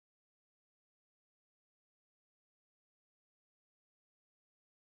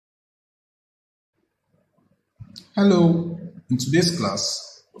Hello, in today's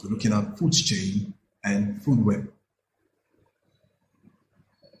class, we're looking at food chain and food web.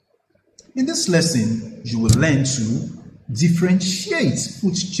 In this lesson, you will learn to differentiate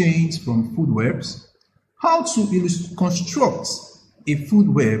food chains from food webs, how to construct a food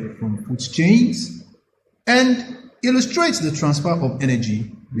web from food chains, and illustrate the transfer of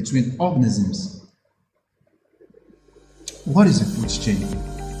energy between organisms. What is a food chain?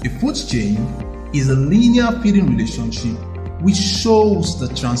 A food chain is a linear feeding relationship which shows the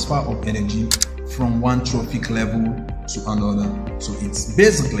transfer of energy from one trophic level to another. So it's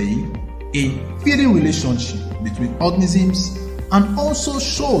basically a feeding relationship between organisms and also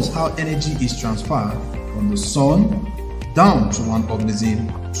shows how energy is transferred from the sun down to one organism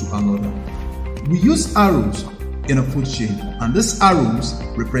to another. We use arrows in a food chain, and these arrows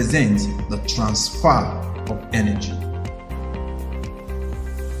represent the transfer of energy.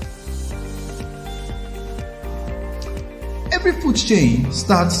 Every food chain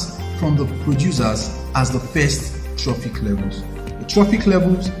starts from the producers as the first trophic levels. The trophic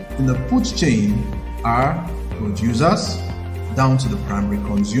levels in the food chain are producers down to the primary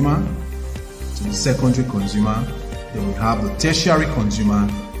consumer, to the secondary consumer, then we have the tertiary consumer,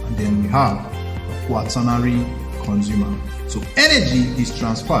 and then we have the quaternary consumer. So energy is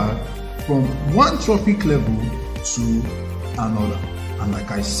transferred from one trophic level to another. And like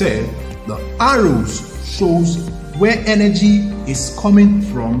I said, the arrows shows where energy is coming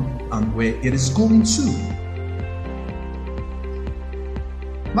from and where it is going to.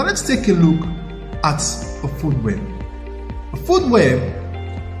 Now let's take a look at a food web. A food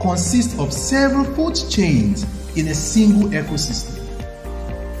web consists of several food chains in a single ecosystem.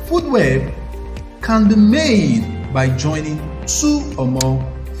 Food web can be made by joining two or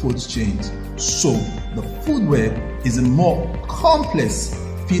more food chains. So the food web is a more complex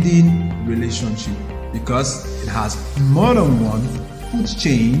feeding relationship because it has more than one food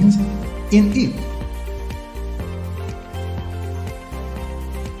chain in it.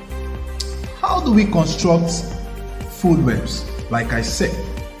 How do we construct food webs? Like I said,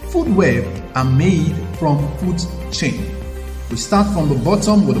 food webs are made from food chain. We start from the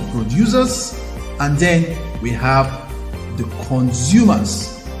bottom with the producers, and then we have the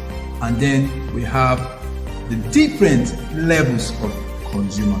consumers, and then we have the different levels of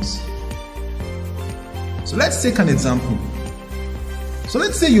consumers. So let's take an example. So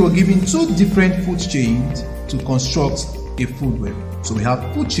let's say you are given two different food chains to construct a food web. So we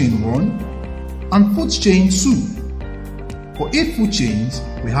have food chain 1 and food chain 2. For each food chains,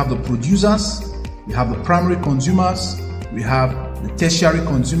 we have the producers, we have the primary consumers, we have the tertiary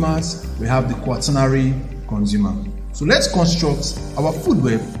consumers, we have the quaternary consumer. So let's construct our food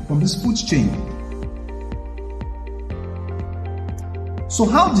web from this food chain. So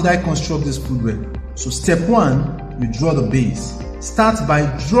how did I construct this food web? So step 1, you draw the base. Start by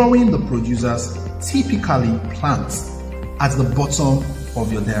drawing the producers, typically plants, at the bottom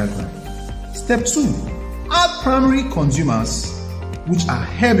of your diagram. Step 2, add primary consumers, which are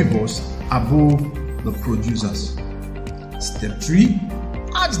herbivores, above the producers. Step 3,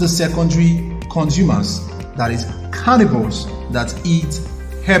 add the secondary consumers, that is carnivores that eat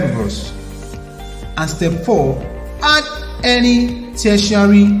herbivores. And step 4, add any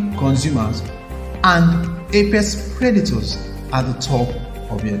tertiary consumers and apex predators at the top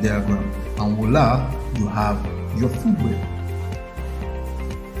of your diagram, and voila, you have your food web.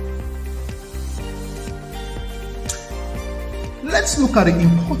 Let's look at the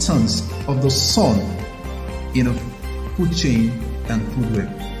importance of the sun in a food chain and food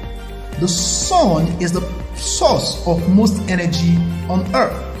web. The sun is the source of most energy on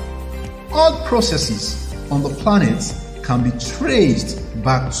Earth. All processes on the planet can be traced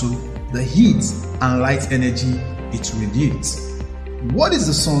back to the heat and light energy it radiates. What is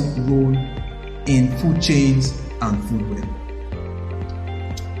the sun's role in food chains and food web?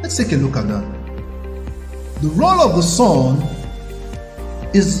 Let's take a look at that. The role of the sun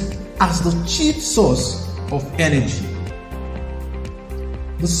is as the chief source of energy.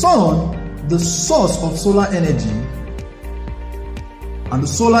 The sun, the source of solar energy, and the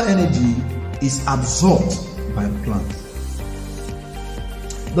solar energy is absorbed by the plant.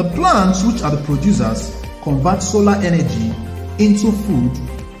 The plants, which are the producers, convert solar energy into food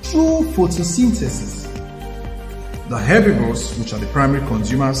through photosynthesis. The herbivores, which are the primary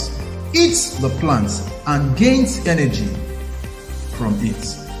consumers, eat the plants and gains energy from it.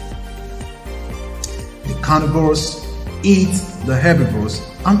 The carnivores eat the herbivores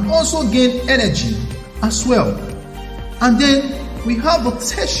and also gain energy as well. And then we have the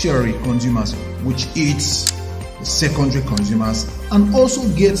tertiary consumers, which eats the secondary consumers and also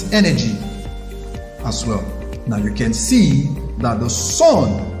gets energy as well. Now you can see that the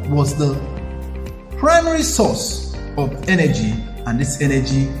sun was the primary source of energy, and this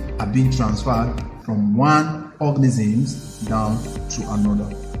energy are being transferred from one organism down to another.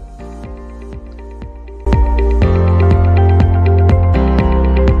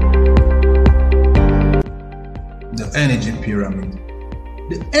 The energy pyramid.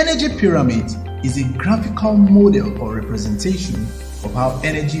 The energy pyramid is a graphical model or representation of how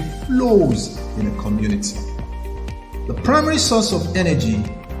energy flows in a community. The primary source of energy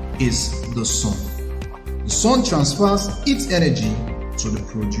is the sun. The sun transfers its energy to the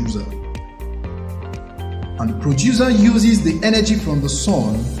producer, and the producer uses the energy from the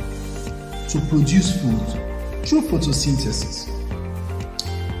sun to produce food through photosynthesis.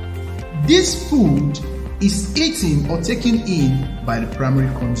 This food is eaten or taken in by the primary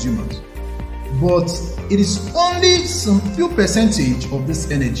consumers, but it is only some few percentage of this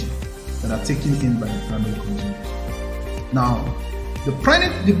energy that are taken in by the primary consumers. Now, the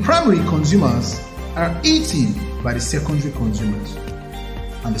primary consumers are eaten by the secondary consumers,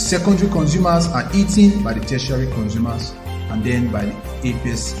 and the secondary consumers are eaten by the tertiary consumers, and then by the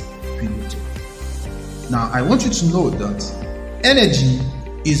apex predator. Now, I want you to know that energy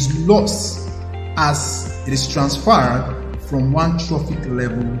is lost as it is transferred from one trophic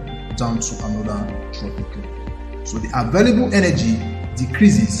level down to another trophic level. So the available energy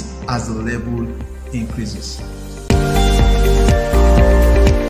decreases as the level increases.